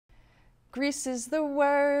Grease is the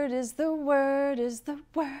word, is the word, is the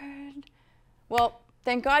word. Well,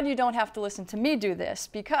 thank God you don't have to listen to me do this,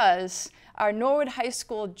 because our Norwood High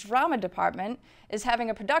School Drama Department is having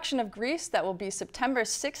a production of Grease that will be September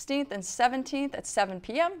 16th and 17th at 7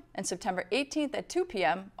 p.m. and September 18th at 2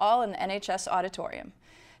 p.m., all in the NHS auditorium.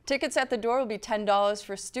 Tickets at the door will be $10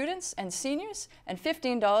 for students and seniors and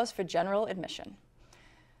 $15 for general admission.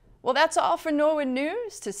 Well, that's all for Norwood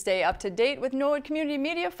News. To stay up to date with Norwood Community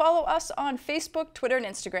Media, follow us on Facebook, Twitter, and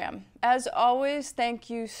Instagram. As always,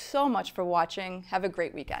 thank you so much for watching. Have a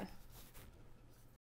great weekend.